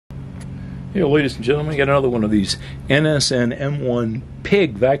Hey, ladies and gentlemen, we got another one of these NSS m-1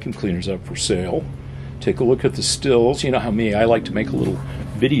 pig vacuum cleaners up for sale. Take a look at the stills. You know how me, I like to make a little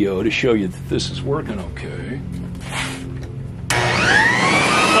video to show you that this is working okay.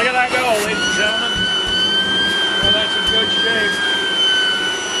 Look at that go, ladies and gentlemen. Well, that's in good shape.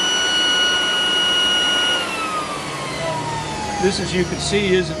 This, as you can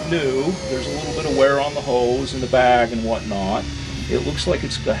see, isn't new. There's a little bit of wear on the hose and the bag and whatnot. It looks like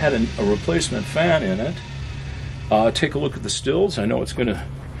it's had a replacement fan in it. Take a look at the stills. I know it's going to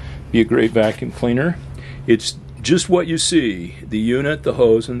be a great vacuum cleaner. It's just what you see. The unit, the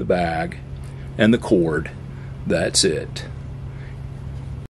hose, and the bag, and the cord. That's it.